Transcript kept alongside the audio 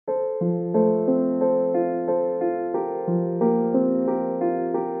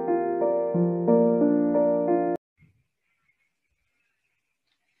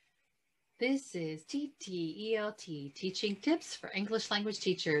This is TTELT, Teaching Tips for English Language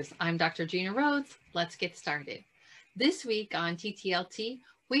Teachers. I'm Dr. Gina Rhodes. Let's get started. This week on TTLT,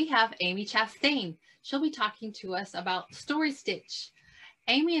 we have Amy Chastain. She'll be talking to us about Story Stitch.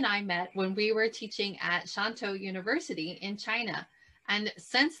 Amy and I met when we were teaching at Shantou University in China. And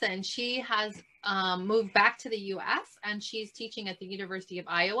since then, she has moved back to the US and she's teaching at the University of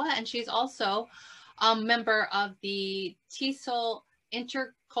Iowa. And she's also a member of the TESOL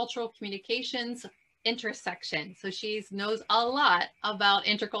Intercultural Communications intersection. So she knows a lot about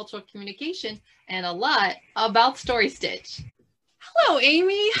intercultural communication and a lot about Story Stitch. Hello,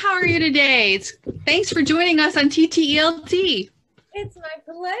 Amy. How are you today? Thanks for joining us on TTELT. It's my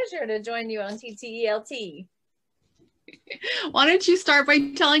pleasure to join you on TTELT. Why don't you start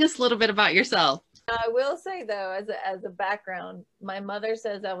by telling us a little bit about yourself? I will say, though, as a background, my mother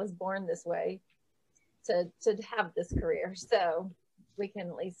says I was born this way to have this career. So we can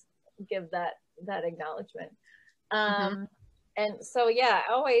at least give that acknowledgement. And so, yeah,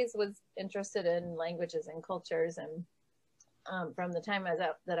 I always was interested in languages and cultures, and from the time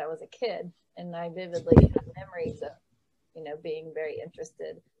that I was a kid, and I vividly have memories of, being very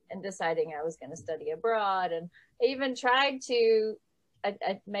interested and deciding I was going to study abroad. And I even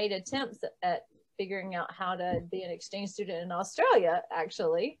I made attempts at figuring out how to be an exchange student in Australia,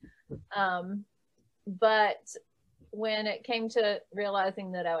 actually. But when it came to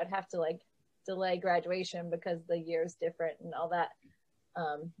realizing that I would have to delay graduation because the year is different and all that,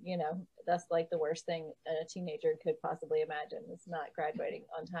 that's like the worst thing a teenager could possibly imagine, is not graduating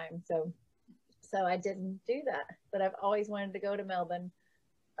on time. So I didn't do that, but I've always wanted to go to Melbourne,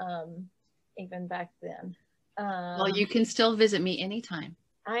 even back then. Well, you can still visit me anytime.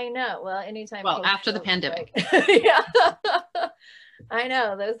 I know. Well, anytime. Well, after the pandemic. Right? Yeah. I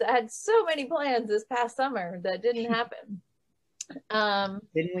know. I had so many plans this past summer that didn't happen.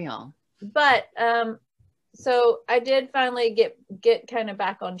 Didn't we all? But so I did finally get kind of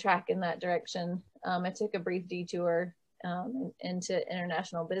back on track in that direction. I took a brief detour into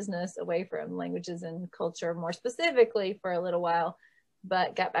international business, away from languages and culture more specifically, for a little while,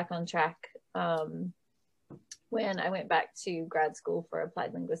 but got back on track when I went back to grad school for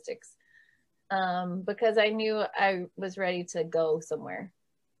applied linguistics, because I knew I was ready to go somewhere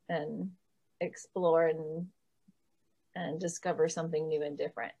and explore and discover something new and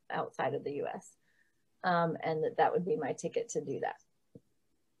different outside of the US, and that would be my ticket to do that.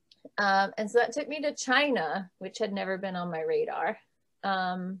 And so that took me to China, which had never been on my radar.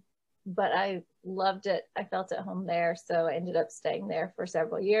 But I loved it. I felt at home there. So I ended up staying there for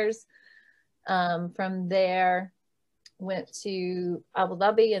several years. From there, went to Abu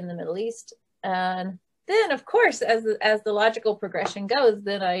Dhabi in the Middle East. And then, of course, as the logical progression goes,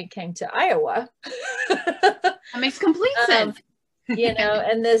 then I came to Iowa. That makes complete sense.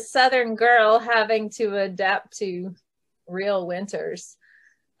 And this Southern girl having to adapt to real winters.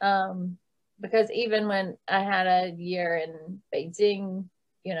 Because even when I had a year in Beijing,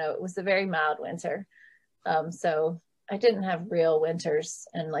 it was a very mild winter. So I didn't have real winters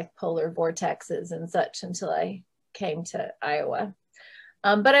and polar vortexes and such until I came to Iowa.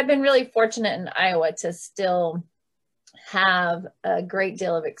 But I've been really fortunate in Iowa to still have a great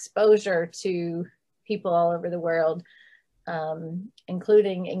deal of exposure to people all over the world,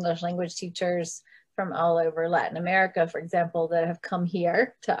 including English language teachers from all over Latin America, for example, that have come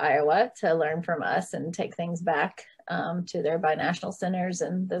here to Iowa to learn from us and take things back to their binational centers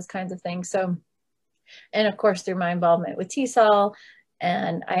and those kinds of things. So, and of course, through my involvement with TESOL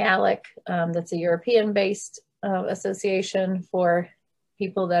and IALIC, that's a European-based association for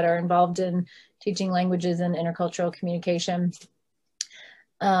people that are involved in teaching languages and intercultural communication.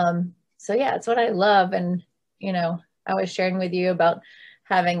 So yeah, it's what I love. And, I was sharing with you about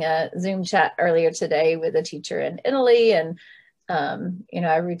having a Zoom chat earlier today with a teacher in Italy. And, I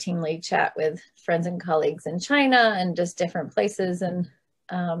routinely chat with friends and colleagues in China and just different places. And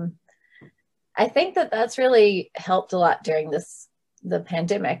I think that's really helped a lot during the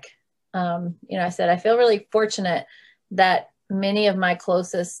pandemic. I said, I feel really fortunate that many of my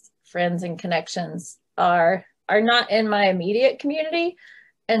closest friends and connections are not in my immediate community.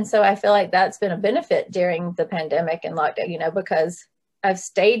 And so I feel like that's been a benefit during the pandemic and lockdown, because I've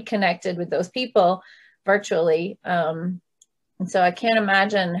stayed connected with those people virtually. And so I can't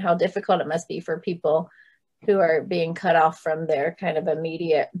imagine how difficult it must be for people who are being cut off from their kind of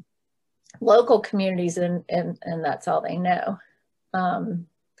immediate local communities, and that's all they know.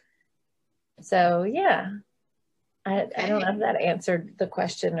 So yeah, I don't know if that answered the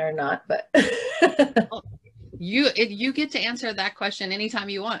question or not, but Well, you get to answer that question anytime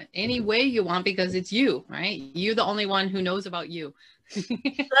you want, any way you want, because it's you, right? You're the only one who knows about you.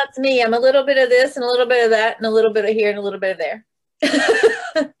 That's me. I'm a little bit of this and a little bit of that and a little bit of here and a little bit of there.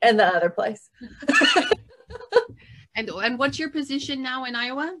 And the other place. And what's your position now in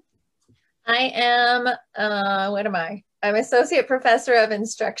Iowa? I am, what am I? I'm associate professor of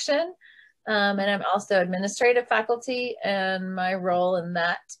instruction, and I'm also administrative faculty, and my role in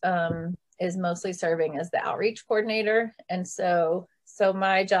that is mostly serving as the outreach coordinator. And so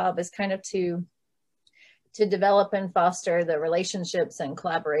my job is kind of to develop and foster the relationships and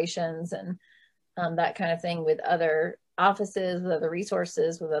collaborations and that kind of thing with other offices, with other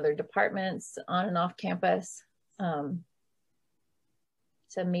resources, with other departments on and off campus, to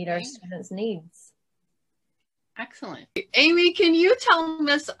meet our students' needs. Excellent. Amy, can you tell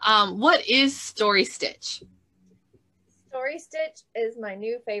us what is Story Stitch? Story Stitch is my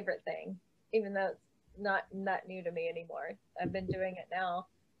new favorite thing, even though it's not new to me anymore. I've been doing it now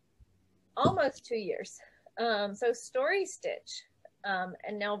almost 2 years. So Story Stitch,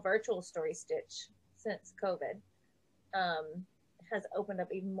 and now virtual Story Stitch since COVID, has opened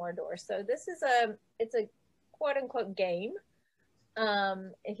up even more doors. So this is it's a quote unquote game,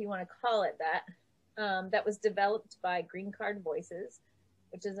 if you want to call it that, that was developed by Green Card Voices,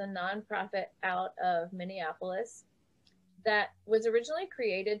 which is a nonprofit out of Minneapolis that was originally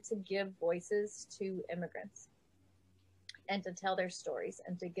created to give voices to immigrants and to tell their stories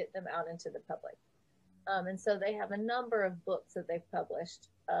and to get them out into the public. And so they have a number of books that they've published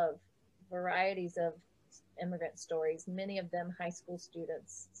of varieties of immigrant stories, many of them high school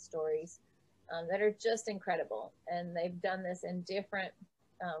students' stories, that are just incredible. And they've done this in different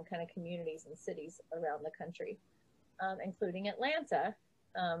kind of communities and cities around the country, including Atlanta,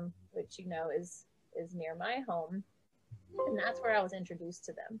 which you know is near my home. And that's where I was introduced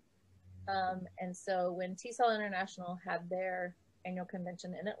to them. And so when TESOL International had their annual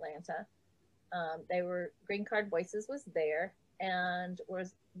convention in Atlanta, Green Card Voices was there and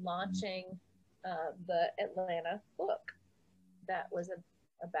was launching the Atlanta book that was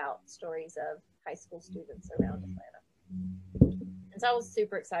about stories of high school students around Atlanta. And so I was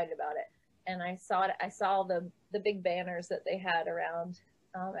super excited about it. And I saw the big banners that they had around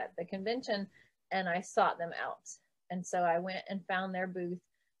at the convention, and I sought them out. And so I went and found their booth,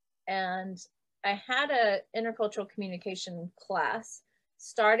 and I had an intercultural communication class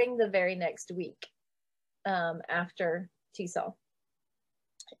starting the very next week after TESOL.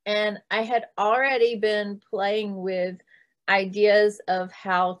 And I had already been playing with ideas of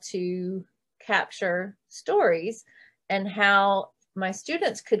how to capture stories and how my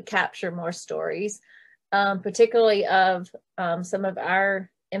students could capture more stories, particularly of some of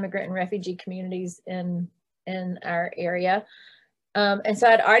our immigrant and refugee communities in our area. And so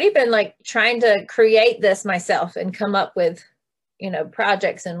I'd already been like trying to create this myself and come up with,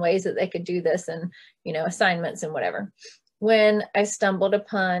 projects and ways that they could do this and, assignments and whatever, when I stumbled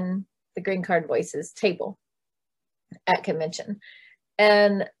upon the Green Card Voices table at convention.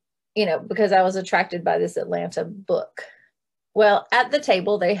 And, because I was attracted by this Atlanta book. Well, at the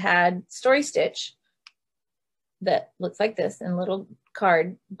table, they had Story Stitch that looks like this in a little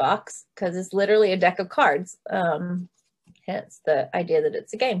card box, because it's literally a deck of cards. Hence the idea that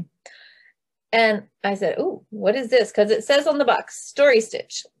it's a game. And I said, "Ooh, what is this?" Because it says on the box, Story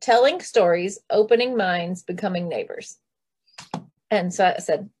Stitch, telling stories, opening minds, becoming neighbors. And so I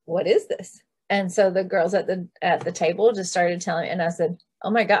said, "What is this?" And so the girls at the table just started telling me, and I said,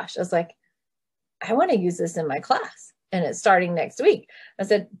 "Oh my gosh." I was like, "I want to use this in my class. And it's starting next week." I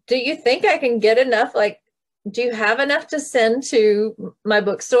said, "Do you think I can get enough? Do you have enough to send to my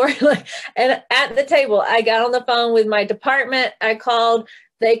bookstore?" And at the table, I got on the phone with my department. I called,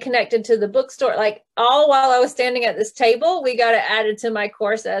 they connected to the bookstore, all while I was standing at this table. We got it added to my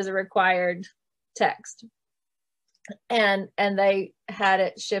course as a required text. And they had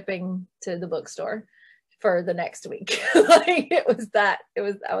it shipping to the bookstore for the next week. I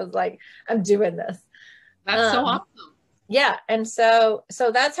was like, I'm doing this. That's so awesome. Yeah. And so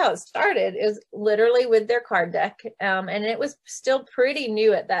that's how it started, is literally with their card deck. And it was still pretty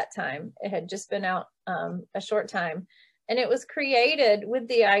new at that time. It had just been out a short time. And it was created with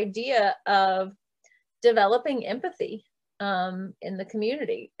the idea of developing empathy in the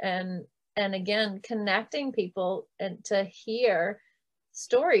community. And again, connecting people and to hear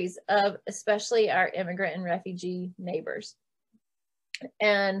stories of especially our immigrant and refugee neighbors.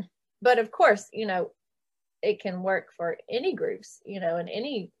 But of course, it can work for any groups, and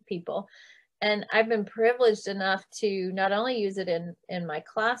any people. And I've been privileged enough to not only use it in my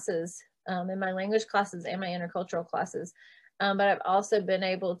classes, in my language classes and my intercultural classes, but I've also been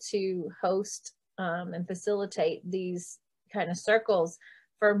able to host and facilitate these kind of circles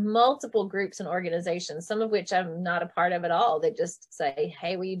for multiple groups and organizations, some of which I'm not a part of at all. They just say,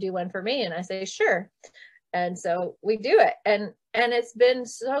 hey, will you do one for me? And I say, sure. And so we do it. And it's been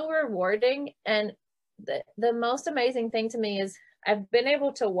so rewarding. And the most amazing thing to me is I've been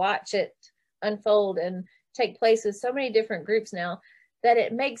able to watch it unfold and take place with so many different groups now that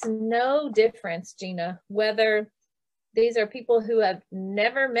it makes no difference, Gina, whether these are people who have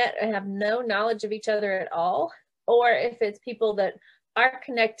never met and have no knowledge of each other at all, or if it's people that are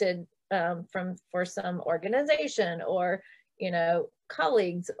connected for some organization or, you know,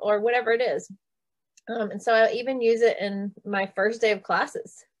 colleagues or whatever it is. And so I even use it in my first day of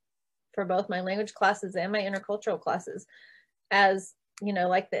classes for both my language classes and my intercultural classes as, you know,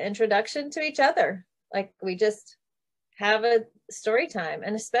 like the introduction to each other. Like we just have a story time.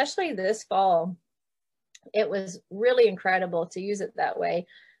 And especially this fall, it was really incredible to use it that way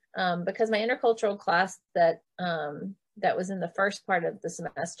because my intercultural class that was in the first part of the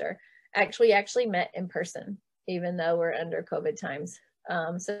semester actually met in person, even though we're under COVID times.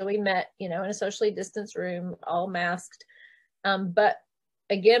 So we met, you know, in a socially distanced room, all masked. But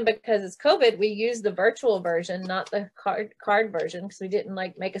again, because it's COVID, we used the virtual version, not the card version, because we didn't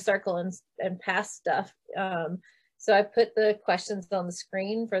like make a circle and pass stuff. So I put the questions on the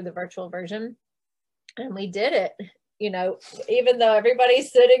screen for the virtual version, and we did it, you know, even though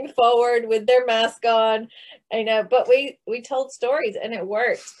everybody's sitting forward with their mask on, I know, but we told stories and it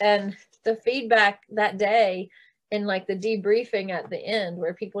worked. And the feedback that day and like the debriefing at the end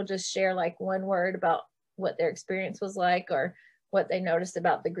where people just share like one word about what their experience was like or what they noticed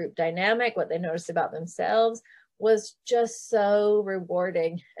about the group dynamic, what they noticed about themselves was just so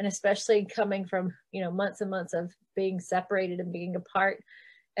rewarding. And especially coming from, you know, months and months of being separated and being apart.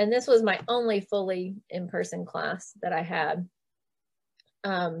 And this was my only fully in-person class that I had.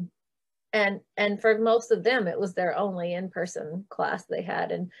 And for most of them, it was their only in-person class they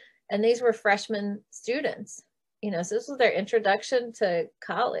had. And these were freshman students, you know, so this was their introduction to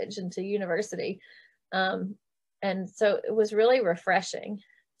college and to university. And so it was really refreshing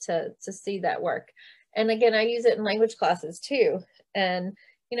to see that work. And again, I use it in language classes too. And,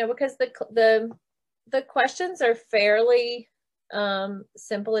 you know, because the questions are fairly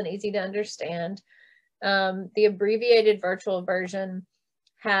simple and easy to understand. The abbreviated virtual version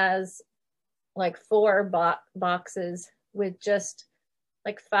has like 4 boxes with just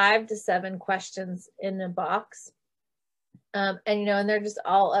like 5 to 7 questions in a box. And, you know, and they're just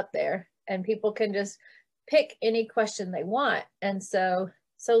all up there and people can just pick any question they want. And so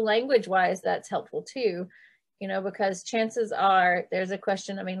language wise, that's helpful too, you know, because chances are there's a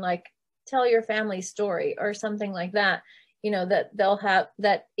question, I mean, like tell your family story or something like that, you know, that they'll have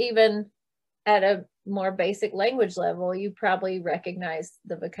that even at a more basic language level, you probably recognize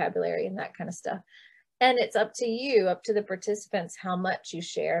the vocabulary and that kind of stuff. And it's up to you, up to the participants, how much you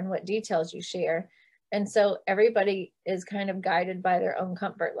share and what details you share. And so everybody is kind of guided by their own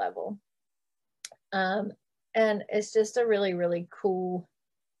comfort level. And it's just a really, really cool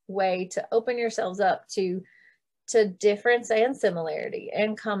way to open yourselves up to difference and similarity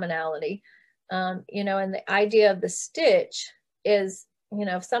and commonality. You know, and the idea of the stitch is, you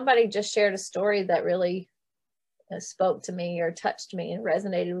know, if somebody just shared a story that really spoke to me or touched me and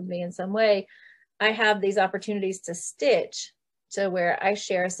resonated with me in some way, I have these opportunities to stitch to where I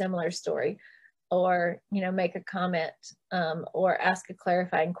share a similar story or, you know, make a comment or ask a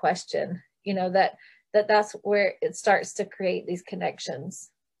clarifying question, you know, that's where it starts to create these connections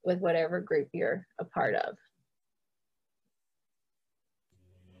with whatever group you're a part of.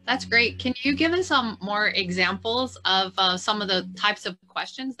 That's great. Can you give us some more examples of some of the types of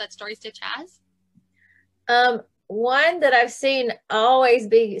questions that StoryStitch has? One that I've seen always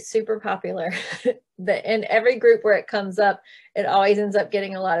be super popular, that in every group where it comes up, it always ends up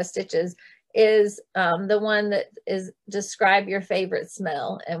getting a lot of stitches, is the one that is describe your favorite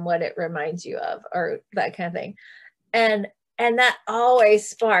smell and what it reminds you of, or that kind of thing. And that always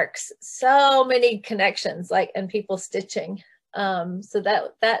sparks so many connections, like, and people stitching. So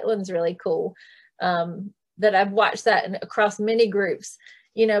that one's really cool. That I've watched that across many groups,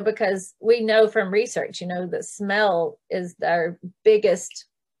 you know, because we know from research, you know, that smell is our biggest,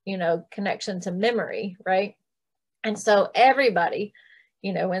 you know, connection to memory, right? And so everybody,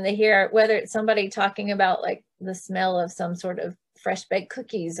 you know, when they hear, whether it's somebody talking about like the smell of some sort of fresh baked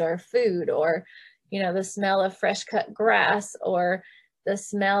cookies or food, or, you know, the smell of fresh cut grass, or the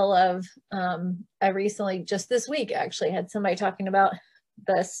smell of, I recently, just this week, actually had somebody talking about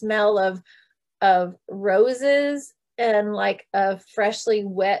the smell of roses and like a freshly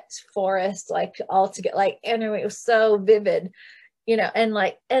wet forest, like all together, like, and it was so vivid. you know, and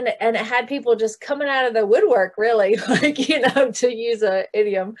like, and it had people just coming out of the woodwork, really, like, you know, to use a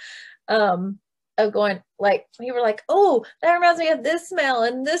idiom, of going, like, we were like, oh, that reminds me of this smell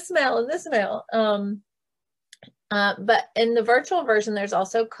and this smell and this smell. But in the virtual version, there's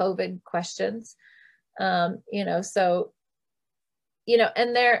also COVID questions, you know, so, you know,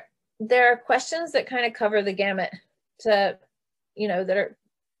 and there are questions that kind of cover the gamut to, you know, that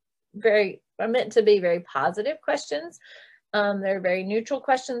are meant to be very positive questions. They're very neutral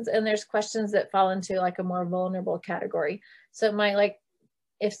questions, and there's questions that fall into like a more vulnerable category. So it might, like,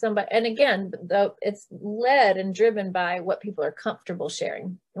 if somebody, and again, though, it's led and driven by what people are comfortable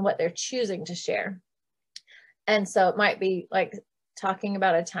sharing and what they're choosing to share. And so it might be like talking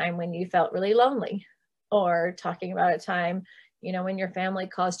about a time when you felt really lonely, or talking about a time, you know, when your family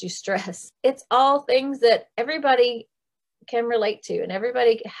caused you stress. It's all things that everybody can relate to, and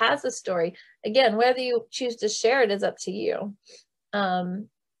everybody has a story. Again, whether you choose to share it is up to you.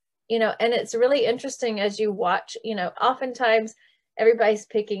 You know, and it's really interesting as you watch, you know, oftentimes everybody's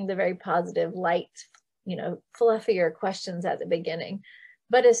picking the very positive, light, you know, fluffier questions at the beginning.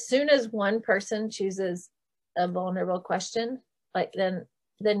 But as soon as one person chooses a vulnerable question, like, then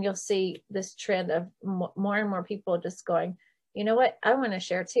you'll see this trend of more and more people just going, you know what, I want to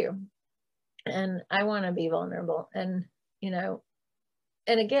share too, and I want to be vulnerable. And, you know,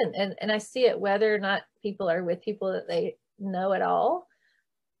 and again, and I see it whether or not people are with people that they know at all,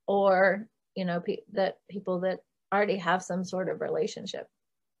 or, you know, people that already have some sort of relationship.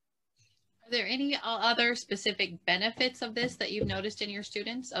 Are there any other specific benefits of this that you've noticed in your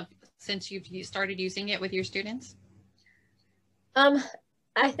students since you've started using it with your students?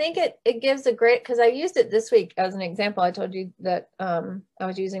 I think it gives a great, because I used it this week as an example. I told you that I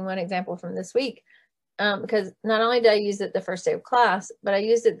was using one example from this week, because not only did I use it the first day of class, but I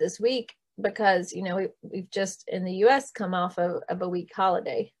used it this week because, you know, we've just in the US come off of a week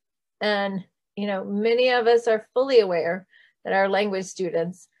holiday. And, you know, many of us are fully aware that our language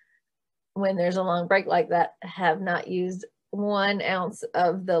students, when there's a long break like that, have not used 1 ounce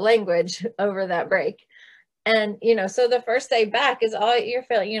of the language over that break. And, you know, so the first day back is all you're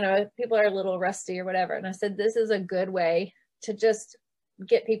feeling, you know, people are a little rusty or whatever. And I said, this is a good way to just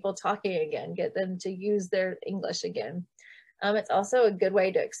get people talking again, get them to use their English again. It's also a good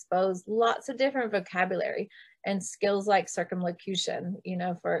way to expose lots of different vocabulary and skills like circumlocution, you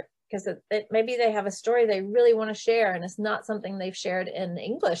know, because maybe they have a story they really want to share, and it's not something they've shared in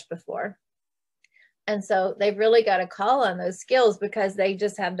English before. And so they've really got to call on those skills because they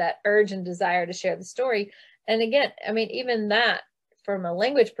just have that urge and desire to share the story. And again, I mean, even that, from a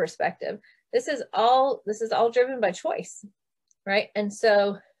language perspective, this is all driven by choice, right? And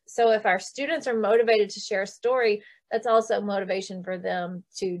so if our students are motivated to share a story, that's also motivation for them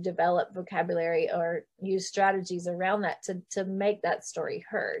to develop vocabulary or use strategies around that to make that story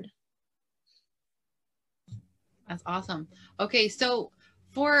heard. That's awesome. Okay, so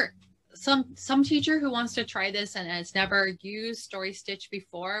for some teacher who wants to try this and has never used StoryStitch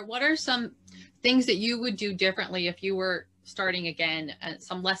before, what are some things that you would do differently if you were starting again, and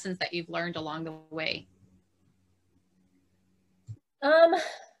some lessons that you've learned along the way?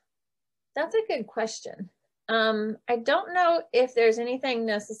 That's a good question. I don't know if there's anything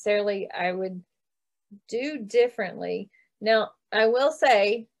necessarily I would do differently. Now, I will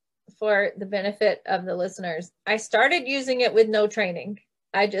say, for the benefit of the listeners, I started using it with no training.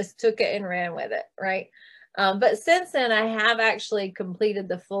 I just took it and ran with it, right? But since then, I have actually completed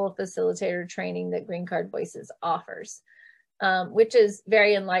the full facilitator training that Green Card Voices offers, which is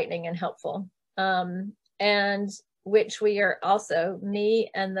very enlightening and helpful. And which we are also, me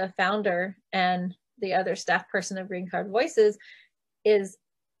and the founder and the other staff person of Green Card Voices, is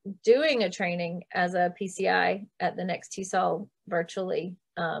doing a training as a PCI at the next TESOL virtually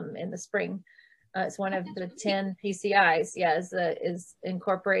in the spring. It's one of the 10 PCIs, yeah, is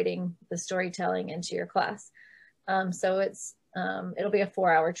incorporating the storytelling into your class. So it'll be a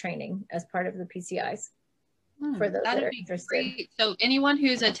 4-hour training as part of the PCIs for those that are interested. Great. So anyone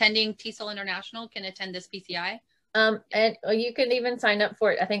who's attending TESOL International can attend this PCI? And you can even sign up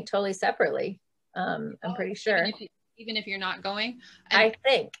for it, I think, totally separately. I'm pretty sure. Even if you're not going? I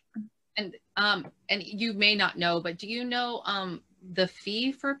think. And you may not know, but do you know the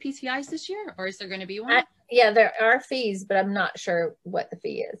fee for PCIs this year, or is there going to be one? Yeah, there are fees, but I'm not sure what the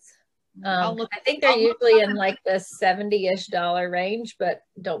fee is. I think they're usually in like the $70-ish range, but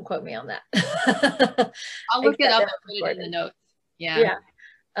don't quote me on that. I'll look it up and put it in the notes. Yeah.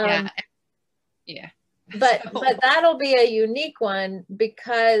 Yeah. But that'll be a unique one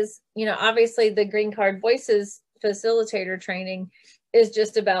because, you know, obviously the Green Card Voices facilitator training is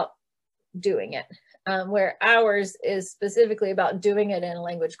just about doing it. where ours is specifically about doing it in a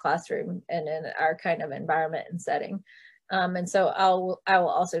language classroom and in our kind of environment and setting. And so I will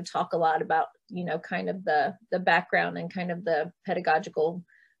also talk a lot about, you know, kind of the background and kind of the pedagogical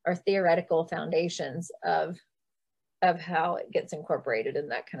or theoretical foundations of how it gets incorporated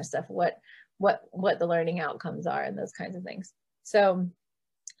and that kind of stuff, what the learning outcomes are and those kinds of things. So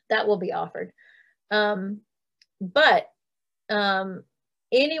that will be offered. But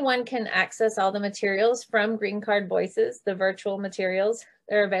anyone can access all the materials from Green Card Voices, the virtual materials.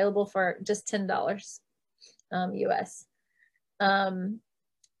 They're available for just $10 US.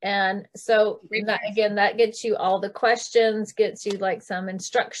 And so again, that gets you all the questions, gets you like some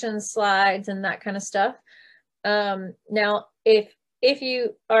instruction slides and that kind of stuff. Now, if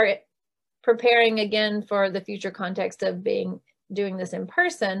you are preparing again for the future context of doing this in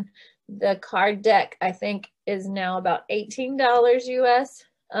person, the card deck, I think, is now about $18 US,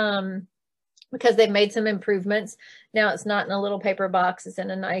 because they've made some improvements. Now it's not in a little paper box, it's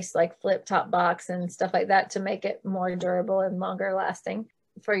in a nice like flip top box and stuff like that to make it more durable and longer lasting.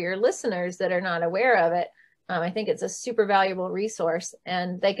 For your listeners that are not aware of it, I think it's a super valuable resource,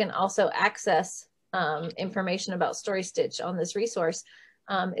 and they can also access information about StoryStitch on this resource.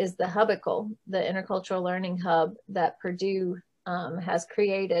 Is the Hubicle, the intercultural learning hub that Purdue has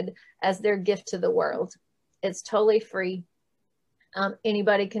created as their gift to the world. It's totally free.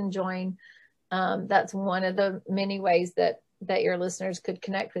 Anybody can join. That's one of the many ways that your listeners could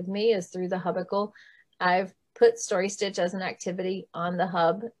connect with me, is through the Hubicle. I've put StoryStitch as an activity on the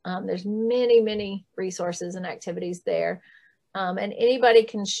hub. There's many resources and activities there. And anybody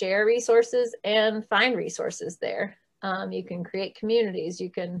can share resources and find resources there. You can create communities. You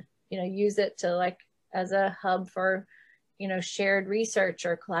can, you know, use it to like as a hub for, you know, shared research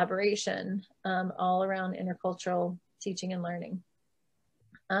or collaboration, all around intercultural teaching and learning.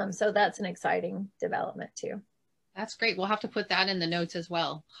 So that's an exciting development too. That's great. We'll have to put that in the notes as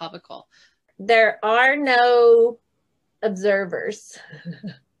well, Hubicle. There are no observers.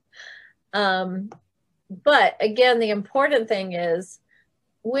 But again, the important thing is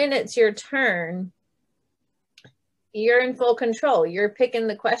when it's your turn, you're in full control. You're picking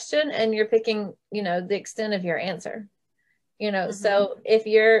the question and you're picking, you know, the extent of your answer. You know, so if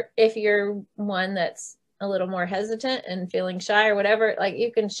you're one that's a little more hesitant and feeling shy or whatever, like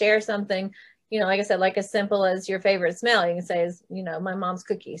you can share something, you know, like I said, like as simple as your favorite smell. You can say, is, you know, my mom's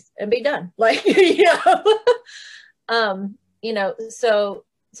cookies, and be done. Like, you know, so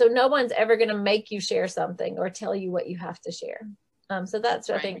no one's ever going to make you share something or tell you what you have to share. So that's,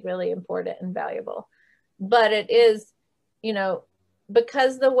 I think, really important and valuable. But it is, you know,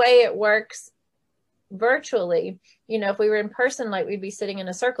 because the way it works virtually, you know, if we were in person, like we'd be sitting in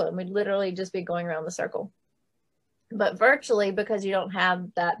a circle and we'd literally just be going around the circle. But virtually, because you don't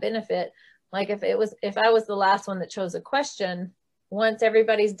have that benefit, like if I was the last one that chose a question, once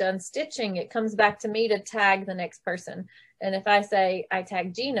everybody's done stitching, it comes back to me to tag the next person. And if I say I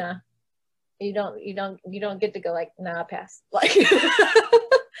tag Gina, you don't get to go like, nah, pass. Like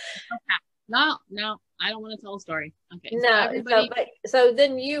No, I don't want to tell a story. Okay. No, so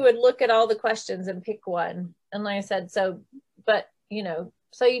then you would look at all the questions and pick one. And like I said, but you know,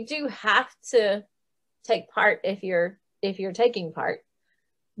 so you do have to take part if you're taking part,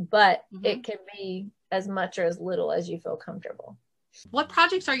 but it can be as much or as little as you feel comfortable. What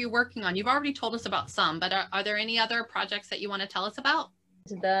projects are you working on? You've already told us about some, but are there any other projects that you want to tell us about?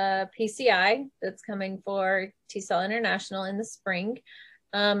 The PCI that's coming for TESOL International in the spring.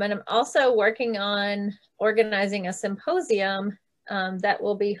 And I'm also working on organizing a symposium that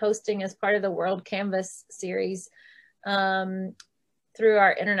we'll be hosting as part of the World Canvas series through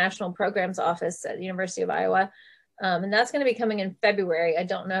our International Programs Office at the University of Iowa. And that's going to be coming in February. I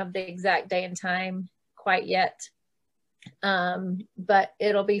don't know the exact day and time quite yet, but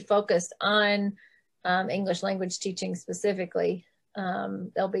it'll be focused on English language teaching specifically.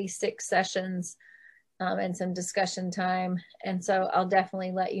 There'll be 6 sessions and some discussion time. And so I'll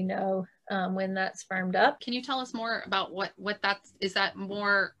definitely let you know when that's firmed up. Can you tell us more about what is that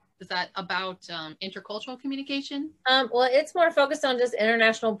about intercultural communication? Well, it's more focused on just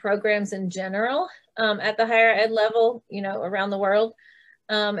international programs in general at the higher ed level, you know, around the world.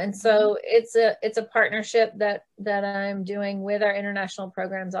 And so it's a partnership that I'm doing with our International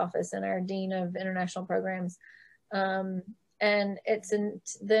Programs Office and our Dean of International Programs. And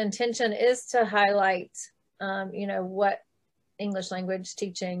the intention is to highlight, you know, what English language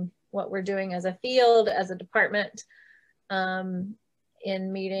teaching, what we're doing as a field, as a department,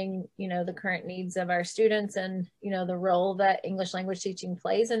 in meeting, you know, the current needs of our students and, you know, the role that English language teaching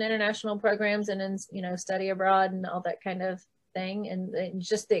plays in international programs and in, you know, study abroad and all that kind of thing. And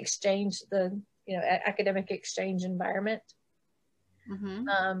just the exchange, the academic exchange environment.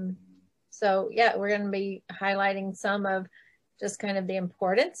 Mm-hmm. So yeah, we're going to be highlighting some of just kind of the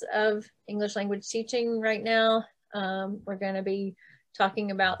importance of English language teaching right now. We're going to be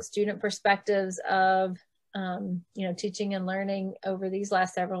talking about student perspectives of, teaching and learning over these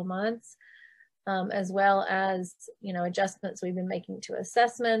last several months, as well as, adjustments we've been making to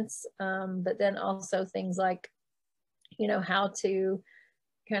assessments, but then also things like, how to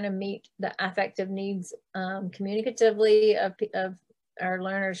kind of meet the affective needs communicatively of our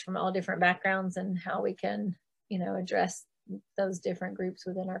learners from all different backgrounds, and how we can, address those different groups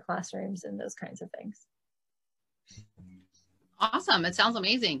within our classrooms and those kinds of things. Awesome. It sounds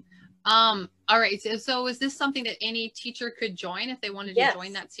amazing. All right. So is this something that any teacher could join if they wanted to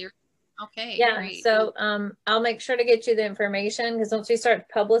join that series? Okay. Yeah. Great. So I'll make sure to get you the information, because once we start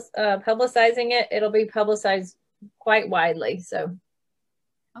publicizing it, it'll be publicized quite widely. So.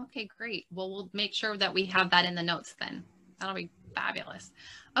 Okay, great. Well, we'll make sure that we have that in the notes then. That'll be fabulous.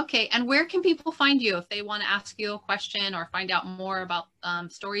 Okay, and where can people find you if they want to ask you a question or find out more about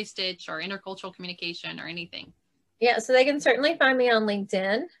Story Stitch or intercultural communication or anything? Yeah, so they can certainly find me on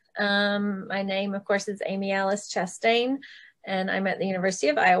LinkedIn. My name, of course, is Amy Alice Chastain, and I'm at the University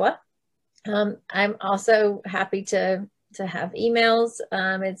of Iowa. I'm also happy to have emails.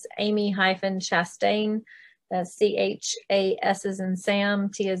 It's Amy-Chastain. That's CHAS as in Sam,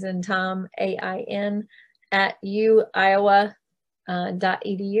 T as in Tom, AIN at uiowa.edu.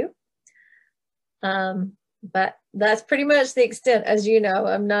 But that's pretty much the extent. As you know,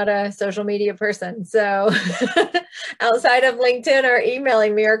 I'm not a social media person. So outside of LinkedIn or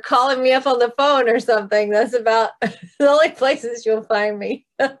emailing me or calling me up on the phone or something, that's about the only places you'll find me.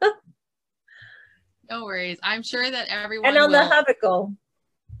 No worries. I'm sure that everyone and on the Hubbicle.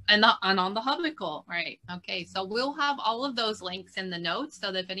 And on the Hubbicle, right? Okay, so we'll have all of those links in the notes,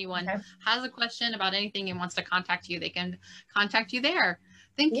 so that if anyone has a question about anything and wants to contact you, they can contact you there.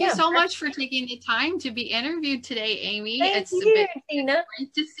 Thank you so much for taking the time to be interviewed today, Amy. Thank you, Tina.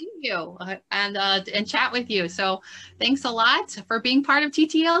 Great to see you and chat with you. So thanks a lot for being part of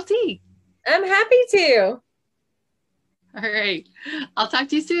TTLT. I'm happy to. All right, I'll talk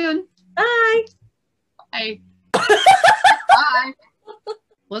to you soon. Bye. Bye. Bye.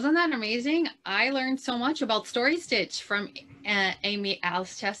 Wasn't that amazing? I learned so much about Story Stitch from Amy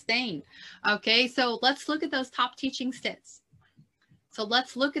Alice Chastain. Okay, so let's look at those top teaching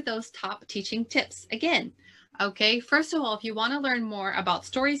tips. Again. Okay, first of all, if you want to learn more about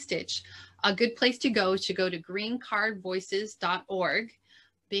Story Stitch, a good place to go is to go to greencardvoices.org,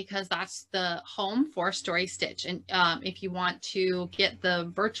 because that's the home for Story Stitch. And if you want to get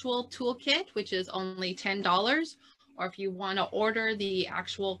the virtual toolkit, which is only $10, or if you want to order the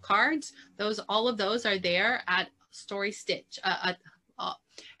actual cards, all of those are there at Story Stitch.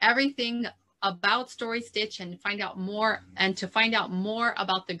 Everything about Story Stitch, and to find out more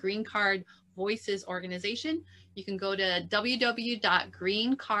about the Green Card Voices organization, you can go to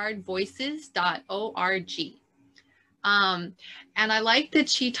www.greencardvoices.org. And I like that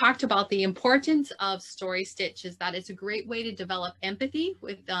she talked about the importance of Story Stitch, is that it's a great way to develop empathy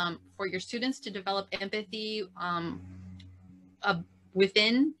with for your students to develop empathy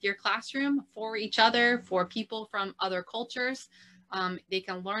within your classroom, for each other, for people from other cultures. They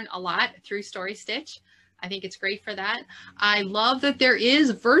can learn a lot through Story Stitch. I think it's great for that. I love that there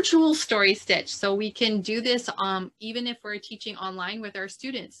is virtual Story Stitch, so we can do this even if we're teaching online with our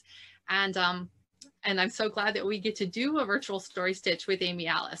students. And I'm so glad that we get to do a virtual Story Stitch with Amy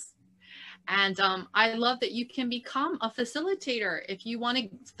Alice. And I love that you can become a facilitator. If you want a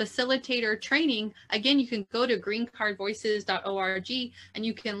facilitator training, again, you can go to greencardvoices.org and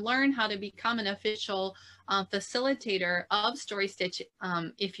you can learn how to become an official facilitator of Story Stitch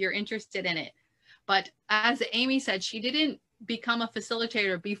if you're interested in it. But as Amy said, she didn't become a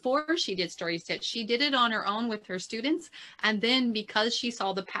facilitator before she did Story Stitch. She did it on her own with her students. And then because she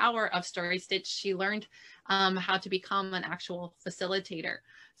saw the power of Story Stitch, she learned how to become an actual facilitator.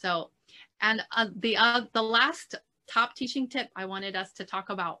 So, and the last top teaching tip I wanted us to talk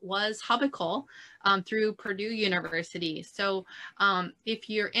about was Hubbicle through Purdue University. So if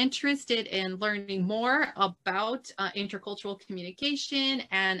you're interested in learning more about intercultural communication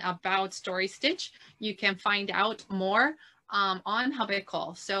and about Story Stitch, you can find out more on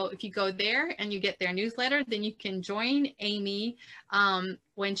Hubbicle. So if you go there and you get their newsletter, then you can join Amy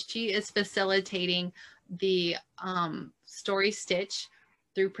when she is facilitating the Story Stitch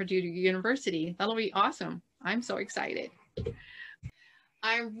through Purdue University. That'll be awesome. I'm so excited.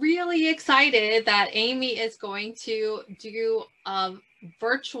 I'm really excited that Amy is going to do a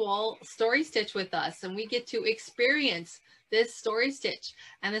virtual Story Stitch with us, and we get to experience this story stitch.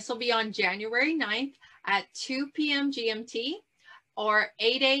 And this will be on January 9th at 2 p.m. GMT or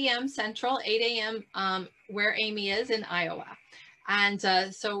 8 a.m. Central, 8 a.m. Where Amy is in Iowa. And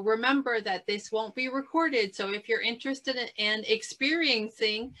so remember that this won't be recorded. So if you're interested in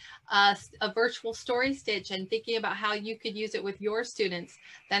experiencing a virtual story stitch and thinking about how you could use it with your students,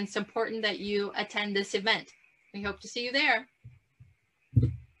 then it's important that you attend this event. We hope to see you there.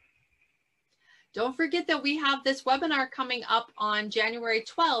 Don't forget that we have this webinar coming up on January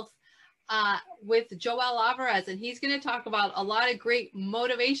 12th with Joel Alvarez, and he's going to talk about a lot of great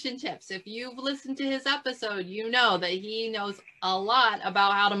motivation tips. If you've listened to his episode, you know that he knows a lot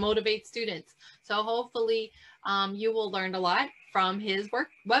about how to motivate students. So hopefully you will learn a lot from his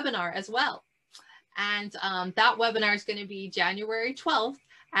webinar as well. And that webinar is going to be January 12th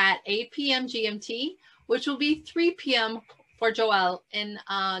at 8 p.m. GMT, which will be 3 p.m. for Joel in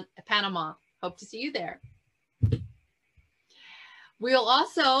Panama. Hope to see you there. We'll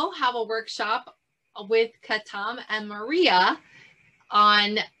also have a workshop with Katam and Maria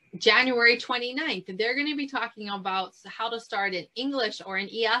on January 29th. They're going to be talking about how to start an English or an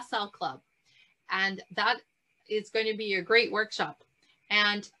ESL club. And that is going to be a great workshop.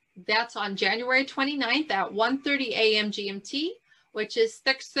 And that's on January 29th at 1:30 a.m. GMT, which is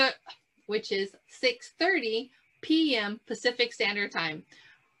 6:30 p.m. Pacific Standard Time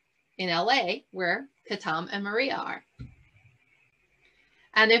in LA, where Katam and Maria are.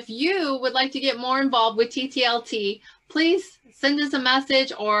 And if you would like to get more involved with TTLT, please send us a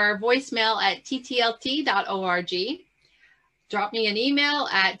message or voicemail at ttlt.org. Drop me an email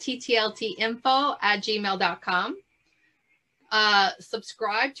at ttltinfo@gmail.com.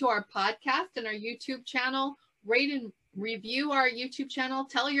 Subscribe to our podcast and our YouTube channel. Rate and review our YouTube channel.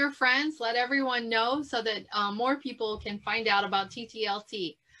 Tell your friends. Let everyone know so that more people can find out about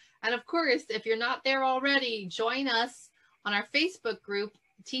TTLT. And of course, if you're not there already, join us on our Facebook group,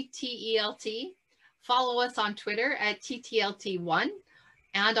 TTELT. Follow us on Twitter at TTLT1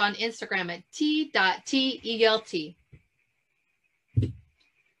 and on Instagram at t.telt.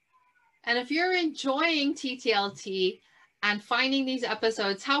 And if you're enjoying TTLT and finding these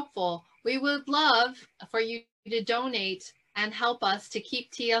episodes helpful, we would love for you to donate and help us to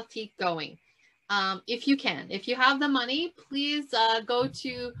keep TLT going. If you can. If you have the money, please go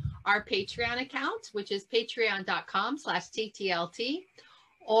to our Patreon account, which is patreon.com/TTLT,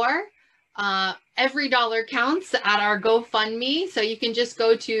 or every dollar counts at our GoFundMe. So you can just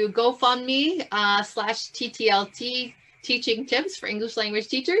go to GoFundMe/TTLT Teaching Tips for English Language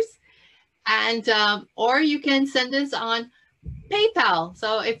Teachers. And or you can send us on PayPal.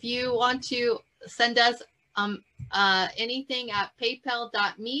 So if you want to send us anything at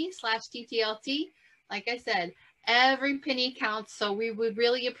paypal.me/TTLT, like I said, every penny counts. So we would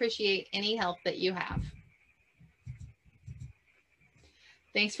really appreciate any help that you have.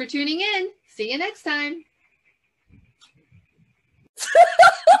 Thanks for tuning in. See you next time.